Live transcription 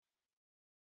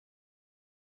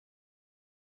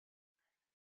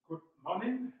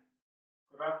Morning,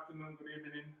 good afternoon, good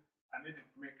evening. I need to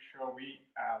make sure we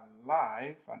are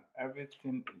live and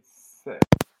everything is set.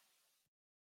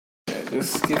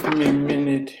 Just give me a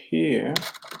minute here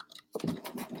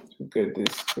to get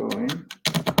this going.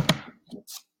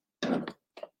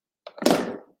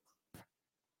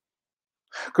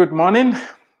 Good morning,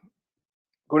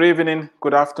 good evening,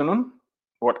 good afternoon,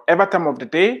 whatever time of the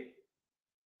day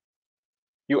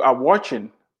you are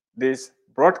watching this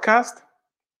broadcast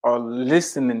or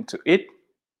listening to it.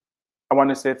 I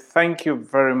want to say thank you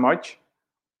very much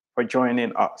for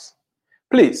joining us.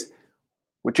 Please,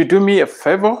 would you do me a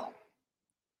favor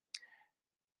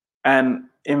and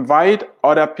invite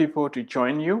other people to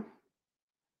join you?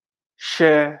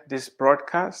 Share this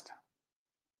broadcast.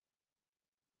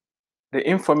 The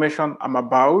information I'm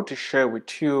about to share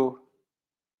with you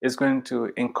is going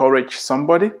to encourage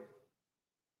somebody,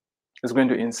 it's going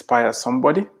to inspire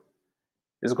somebody,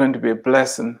 it's going to be a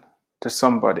blessing to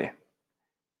somebody.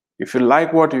 If you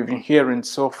like what you've been hearing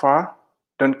so far,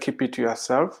 don't keep it to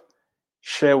yourself.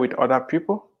 Share with other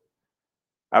people.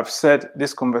 I've said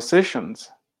these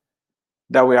conversations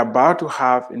that we're about to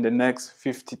have in the next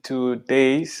 52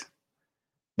 days.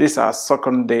 This is our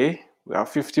second day. We have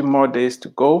 50 more days to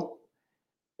go.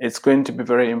 It's going to be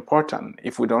very important.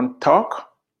 If we don't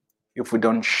talk, if we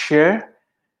don't share,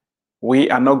 we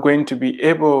are not going to be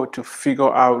able to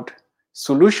figure out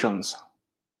solutions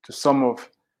to some of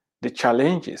the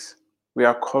challenges we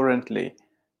are currently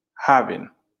having.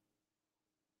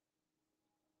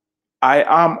 I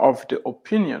am of the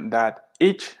opinion that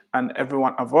each and every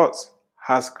one of us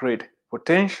has great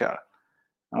potential,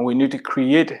 and we need to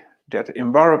create that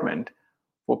environment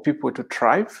for people to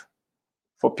thrive,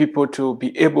 for people to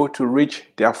be able to reach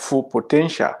their full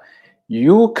potential.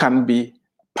 You can be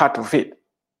part of it.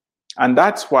 And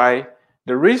that's why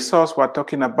the resource we're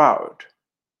talking about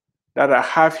that I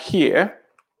have here,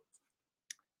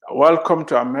 Welcome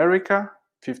to America,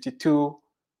 52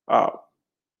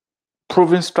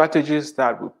 proven strategies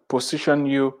that will position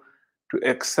you to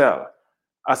excel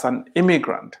as an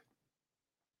immigrant.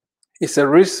 It's a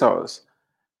resource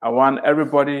I want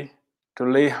everybody to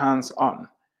lay hands on.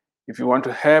 If you want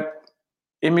to help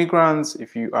immigrants,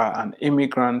 if you are an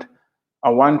immigrant, I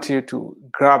want you to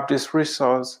grab this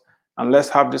resource and let's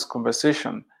have this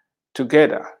conversation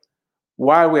together.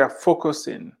 While we are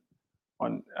focusing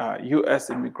on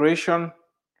US immigration,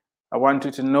 I want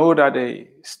you to know that the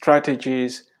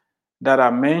strategies that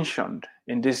are mentioned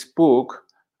in this book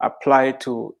apply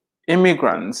to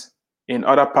immigrants in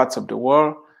other parts of the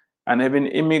world and even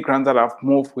immigrants that have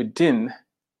moved within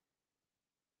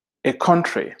a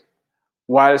country.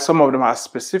 While some of them are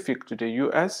specific to the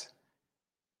US,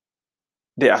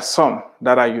 there are some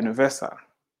that are universal.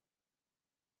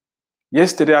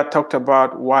 Yesterday, I talked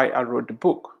about why I wrote the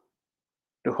book.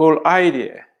 The whole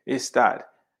idea is that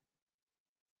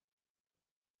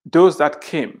those that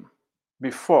came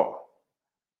before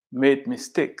made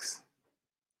mistakes,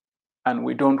 and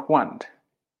we don't want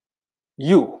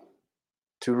you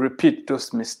to repeat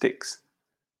those mistakes.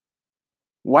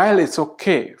 While it's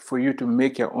okay for you to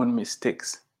make your own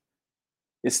mistakes,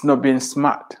 it's not being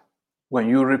smart when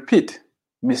you repeat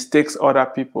mistakes other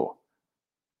people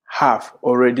have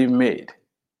already made.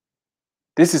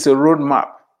 This is a roadmap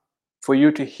for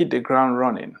you to hit the ground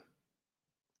running.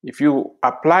 If you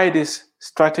apply these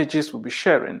strategies we'll be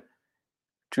sharing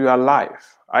to your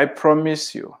life, I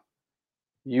promise you,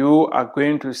 you are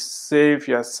going to save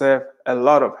yourself a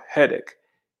lot of headache.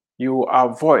 You will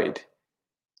avoid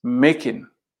making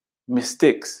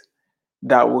mistakes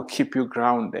that will keep you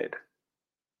grounded.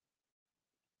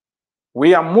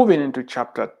 We are moving into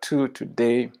chapter 2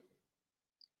 today,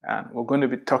 and we're going to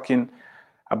be talking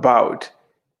about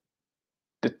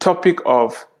the topic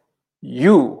of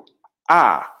you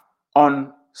are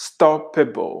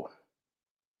unstoppable.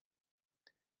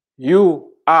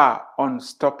 You are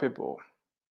unstoppable.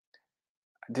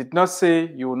 I did not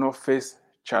say you will not face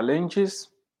challenges.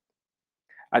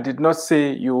 I did not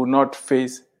say you will not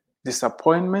face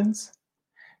disappointments.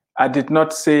 I did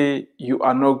not say you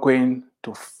are not going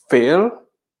to fail.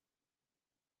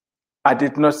 I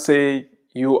did not say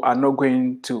you are not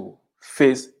going to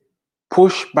face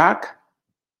pushback.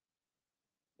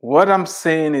 What I'm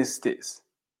saying is this: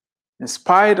 in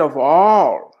spite of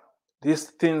all these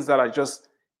things that I just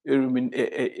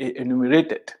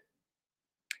enumerated,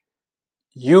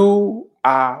 you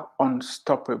are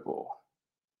unstoppable.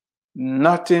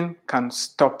 Nothing can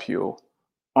stop you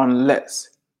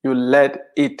unless you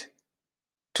let it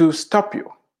to stop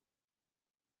you.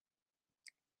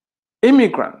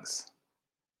 Immigrants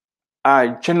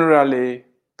are generally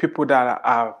people that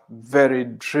are very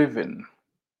driven.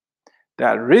 They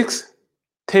are risk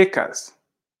takers,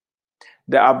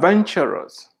 the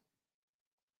adventurers.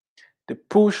 They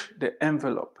push the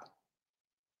envelope.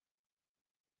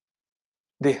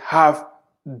 They have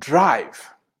drive.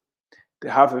 They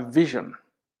have a vision.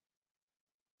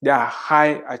 They are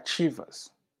high achievers.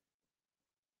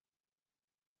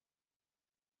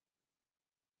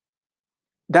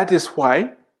 That is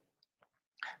why,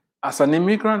 as an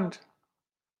immigrant,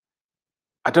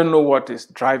 I don't know what is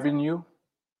driving you,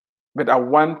 but I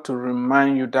want to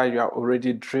remind you that you are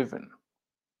already driven.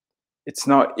 It's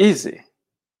not easy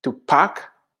to pack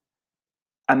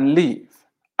and leave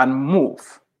and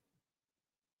move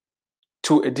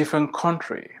to a different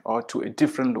country or to a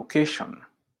different location.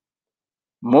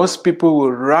 Most people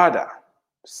will rather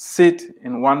sit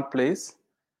in one place,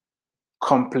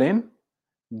 complain,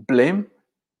 blame,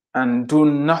 and do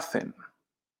nothing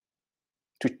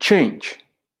to change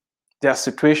their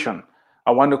situation.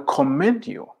 I want to commend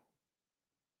you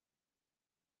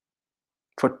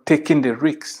for taking the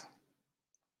risks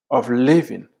of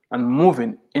living and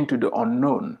moving into the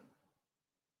unknown,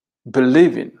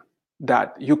 believing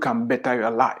that you can better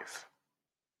your life.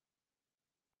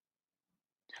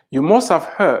 You must have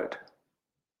heard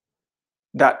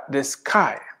that the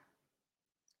sky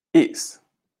is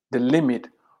the limit,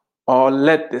 or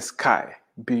let the sky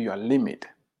be your limit.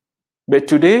 But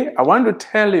today, I want to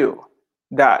tell you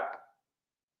that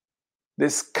the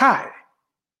sky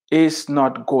is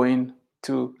not going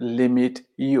to limit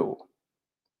you.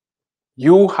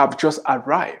 You have just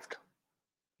arrived.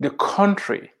 The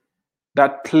country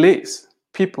that placed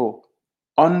people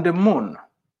on the moon,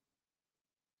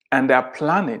 and they are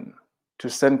planning to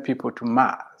send people to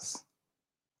Mars.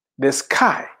 The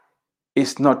sky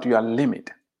is not your limit.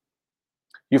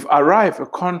 You've arrived a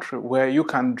country where you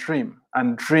can dream,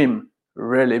 and dream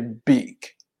really big.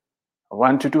 I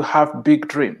want you to have big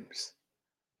dreams.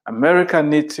 America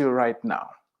needs you right now,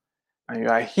 and you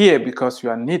are here because you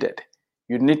are needed.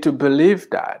 You need to believe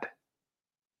that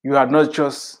you are not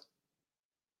just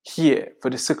here for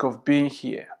the sake of being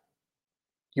here.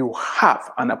 You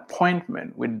have an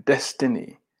appointment with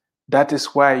destiny. That is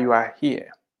why you are here.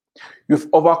 You've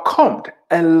overcome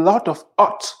a lot of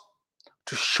odds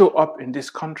to show up in this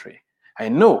country. I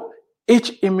know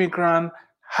each immigrant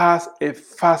has a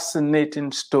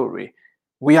fascinating story.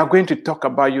 We are going to talk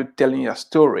about you telling your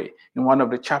story in one of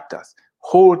the chapters.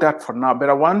 Hold that for now, but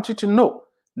I want you to know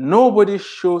nobody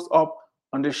shows up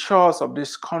on the shores of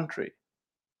this country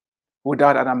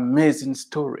without an amazing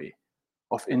story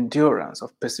of endurance,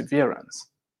 of perseverance,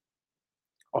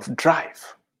 of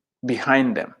drive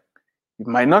behind them. You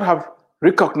might not have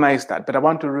recognized that, but I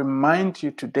want to remind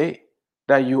you today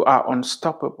that you are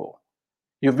unstoppable.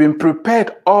 You've been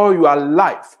prepared all your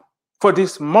life for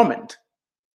this moment.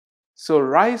 So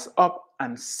rise up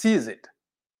and seize it.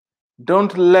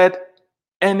 Don't let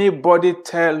anybody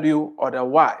tell you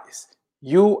otherwise.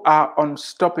 You are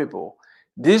unstoppable.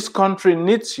 This country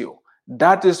needs you.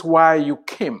 That is why you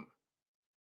came.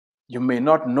 You may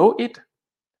not know it,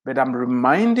 but I'm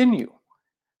reminding you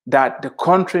that the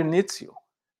country needs you.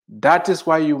 That is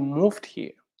why you moved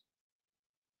here.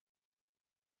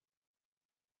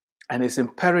 And it's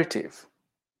imperative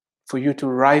for you to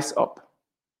rise up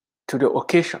to the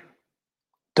occasion.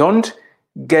 Don't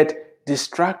get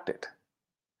distracted.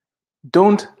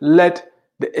 Don't let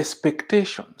the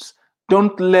expectations,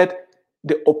 don't let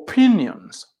the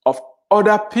opinions of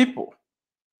other people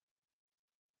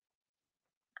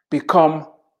become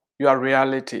your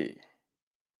reality.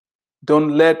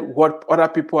 Don't let what other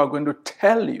people are going to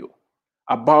tell you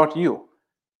about you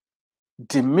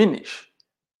diminish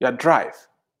your drive,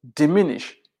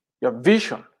 diminish your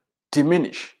vision,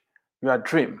 diminish your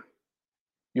dream.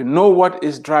 You know what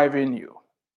is driving you.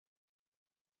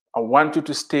 I want you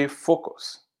to stay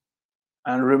focused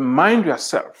and remind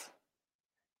yourself,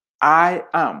 I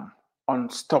am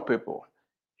unstoppable.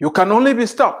 You can only be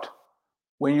stopped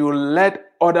when you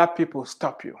let other people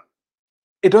stop you.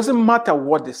 It doesn't matter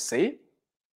what they say.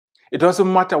 It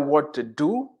doesn't matter what they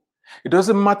do. It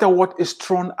doesn't matter what is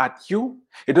thrown at you.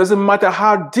 It doesn't matter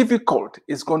how difficult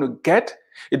it's going to get.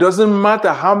 It doesn't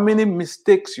matter how many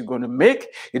mistakes you're going to make.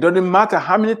 It doesn't matter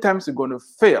how many times you're going to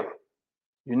fail.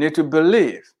 You need to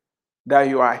believe that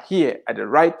you are here at the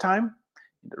right time,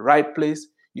 in the right place.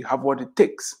 You have what it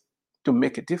takes to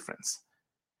make a difference.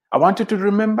 I want you to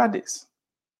remember this.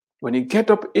 When you get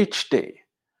up each day,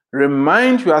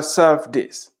 remind yourself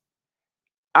this.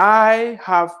 I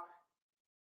have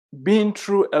been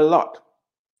through a lot.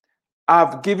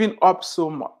 I've given up so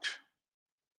much.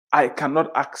 I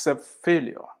cannot accept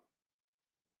failure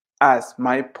as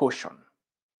my portion.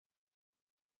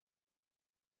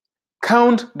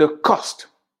 Count the cost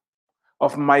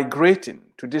of migrating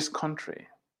to this country,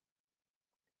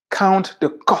 count the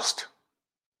cost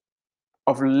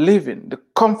of living the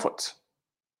comfort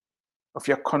of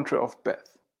your country of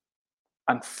birth,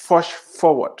 and forge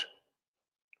forward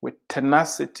with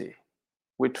tenacity,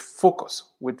 with focus,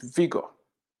 with vigor.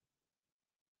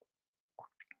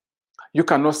 You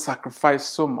cannot sacrifice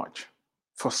so much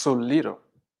for so little.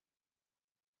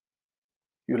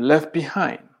 You left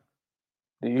behind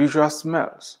the usual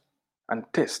smells and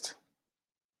taste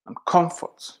and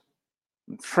comforts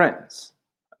and friends,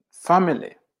 and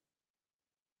family,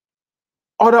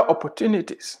 other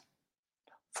opportunities.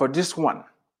 For this one,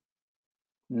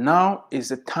 now is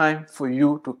the time for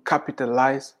you to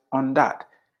capitalize on that.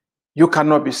 You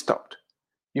cannot be stopped.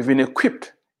 You've been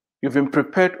equipped, you've been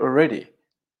prepared already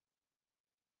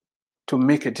to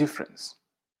make a difference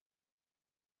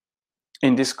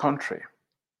in this country.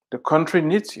 The country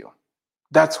needs you.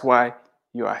 That's why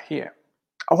you are here.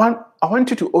 I want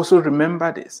you to also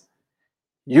remember this.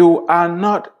 You are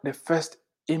not the first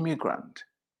immigrant.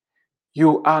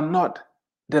 You are not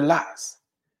the last.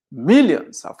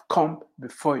 Millions have come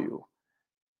before you,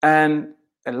 and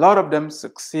a lot of them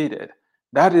succeeded.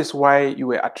 That is why you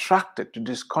were attracted to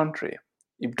this country.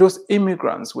 If those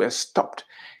immigrants were stopped,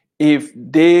 if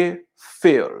they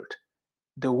failed,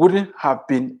 there wouldn't have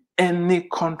been any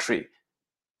country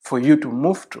for you to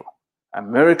move to.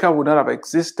 America would not have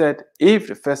existed if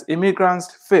the first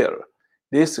immigrants failed.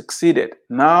 They succeeded.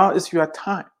 Now is your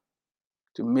time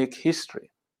to make history,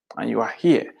 and you are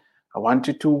here. I want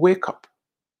you to wake up.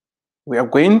 We are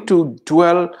going to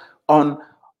dwell on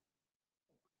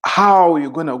how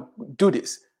you're going to do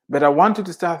this, but I want you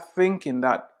to start thinking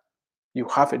that you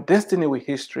have a destiny with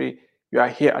history. You are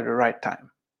here at the right time.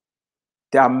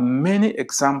 There are many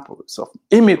examples of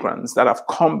immigrants that have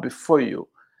come before you,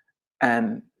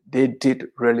 and they did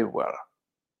really well.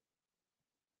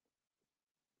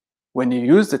 When you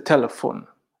use the telephone,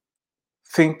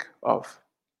 think of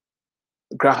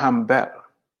Graham Bell.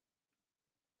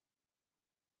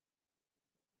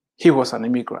 He was an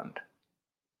immigrant.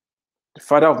 The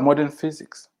father of modern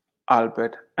physics,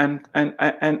 Albert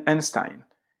Einstein,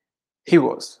 he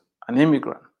was an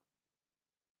immigrant.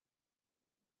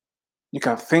 You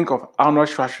can think of Arnold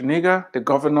Schwarzenegger, the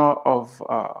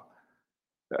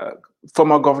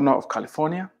former governor of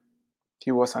California.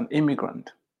 He was an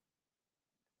immigrant.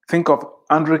 Think of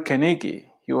Andrew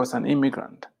Carnegie. He was an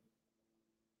immigrant.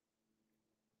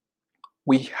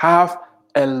 We have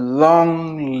a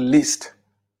long list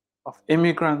of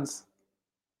immigrants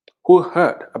who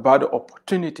heard about the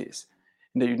opportunities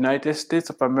in the United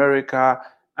States of America,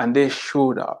 and they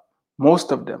showed up.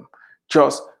 Most of them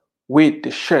just with the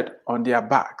shirt on their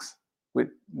backs, with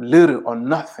little or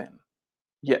nothing,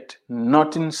 yet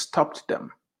nothing stopped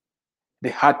them. They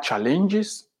had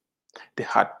challenges, they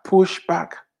had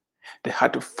pushback, they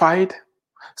had to fight.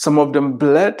 Some of them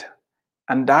bled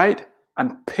and died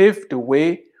and paved the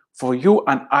way for you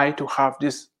and I to have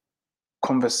this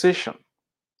conversation.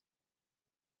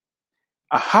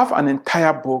 I have an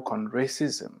entire book on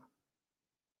racism.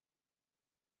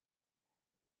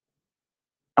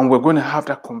 And we're going to have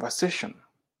that conversation.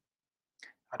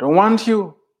 I don't want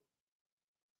you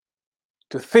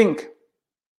to think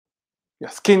your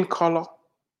skin color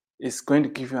is going to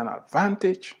give you an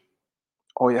advantage,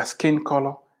 or your skin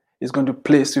color is going to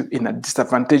place you in a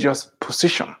disadvantageous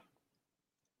position.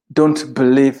 Don't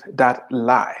believe that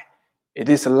lie. It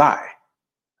is a lie.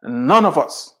 None of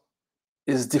us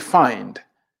is defined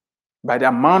by the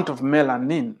amount of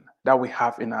melanin that we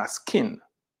have in our skin.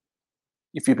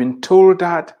 If you've been told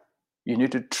that, you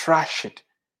need to trash it.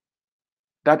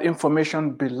 That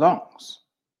information belongs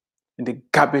in the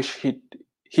garbage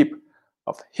heap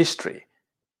of history.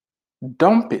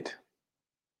 Dump it.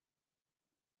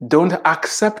 Don't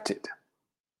accept it.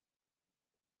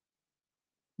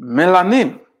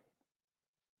 Melanin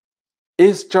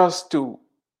is just to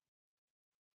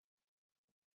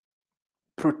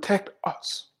protect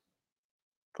us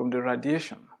from the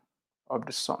radiation of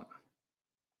the sun.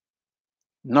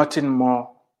 Nothing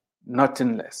more,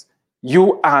 nothing less.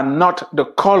 You are not the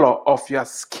color of your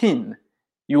skin.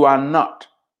 You are not.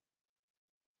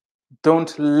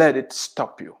 Don't let it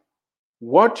stop you.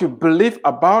 What you believe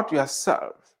about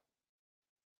yourself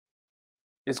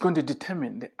is going to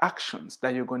determine the actions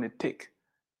that you're going to take.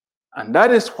 And that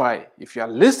is why, if you are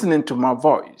listening to my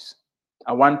voice,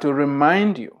 I want to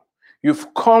remind you,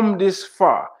 you've come this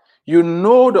far. You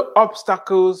know the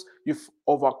obstacles you've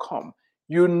overcome.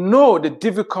 You know the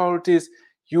difficulties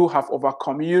you have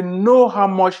overcome. You know how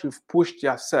much you've pushed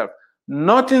yourself.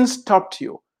 Nothing stopped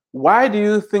you. Why do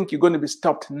you think you're going to be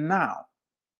stopped now?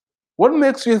 What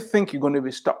makes you think you're going to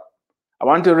be stopped? I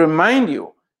want to remind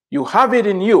you, you have it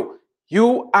in you.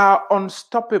 You are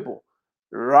unstoppable.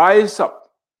 Rise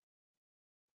up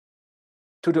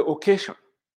to the occasion.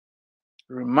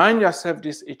 Remind yourself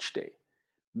this each day.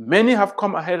 Many have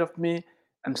come ahead of me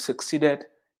and succeeded.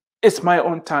 It's my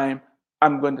own time.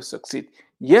 I'm going to succeed.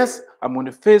 Yes, I'm going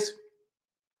to face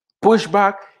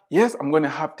pushback. Yes, I'm going to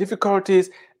have difficulties.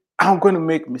 I'm going to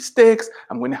make mistakes.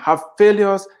 I'm going to have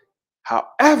failures.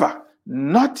 However,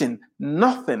 nothing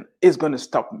is going to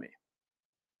stop me.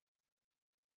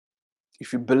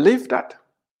 If you believe that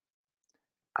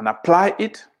and apply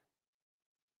it,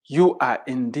 you are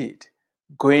indeed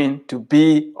going to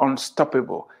be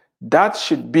unstoppable. That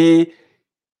should be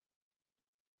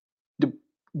the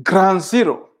ground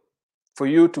zero for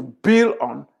you to build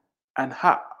on and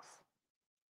have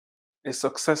a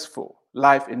successful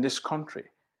life in this country.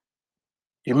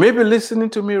 You may be listening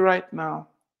to me right now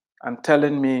and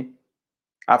telling me,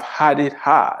 I've had it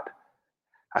hard.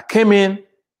 I came in,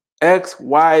 X,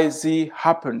 Y, Z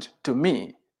happened to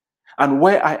me. And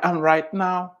where I am right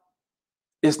now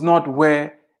is not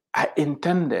where I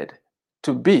intended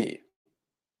to be.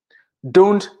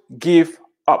 Don't give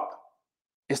up.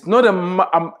 It's not a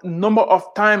number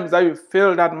of times that you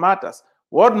fail that matters.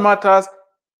 What matters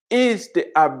is the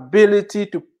ability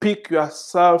to pick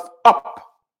yourself up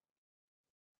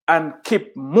and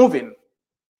keep moving.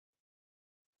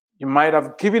 You might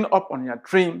have given up on your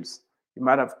dreams. You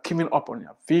might have given up on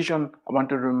your vision. I want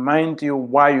to remind you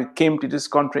why you came to this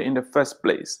country in the first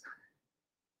place.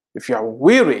 If you are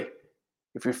weary,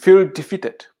 if you feel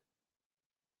defeated,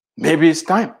 maybe it's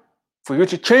time for you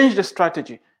to change the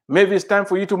strategy. Maybe it's time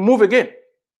for you to move again.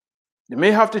 You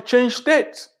may have to change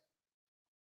states.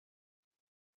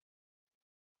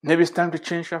 Maybe it's time to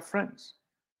change your friends.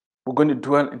 We're going to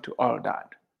dwell into all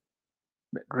that.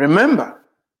 But remember,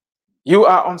 you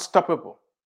are unstoppable.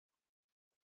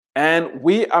 And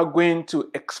we are going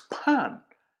to expand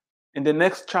in the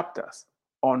next chapters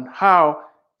on how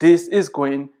this is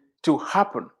going to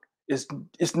happen.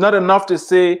 It's not enough to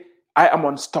say, I am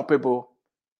unstoppable.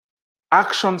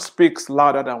 Action speaks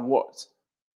louder than words.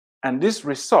 And this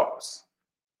resource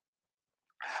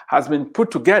has been put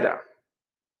together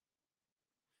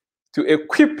to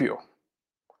equip you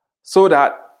so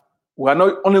that we are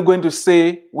not only going to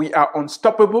say we are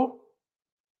unstoppable,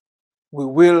 we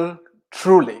will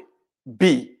truly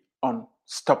be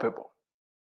unstoppable.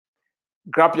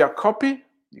 Grab your copy.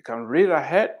 You can read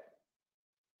ahead.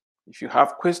 If you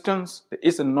have questions, there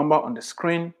is a number on the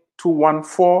screen,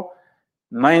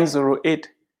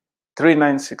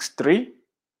 214-908-3963.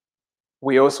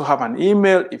 We also have an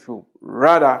email if you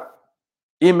rather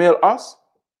email us,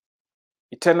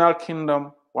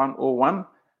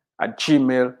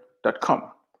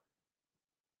 eternalkingdom101@gmail.com.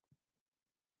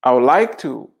 I would like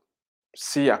to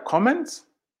see your comments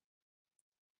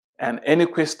and any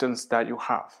questions that you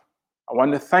have. I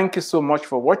want to thank you so much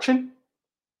for watching.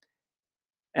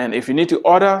 And if you need to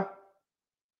order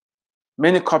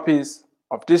many copies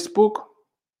of this book,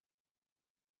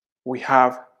 we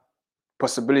have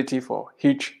possibility for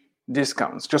huge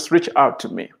discounts. Just reach out to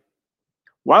me.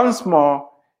 Once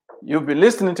more, you've been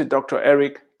listening to Dr.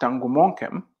 Eric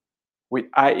Tangumonkem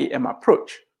with IEM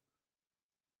Approach.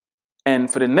 And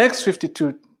for the next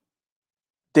 52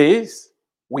 days,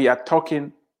 we are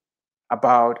talking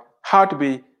about how to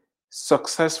be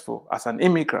successful as an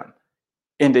immigrant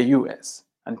in the US.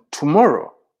 And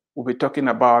tomorrow, we'll be talking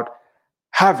about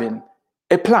having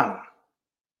a plan.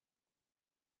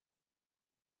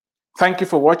 Thank you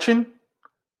for watching.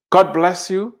 God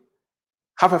bless you.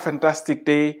 Have a fantastic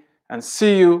day and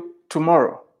see you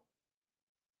tomorrow.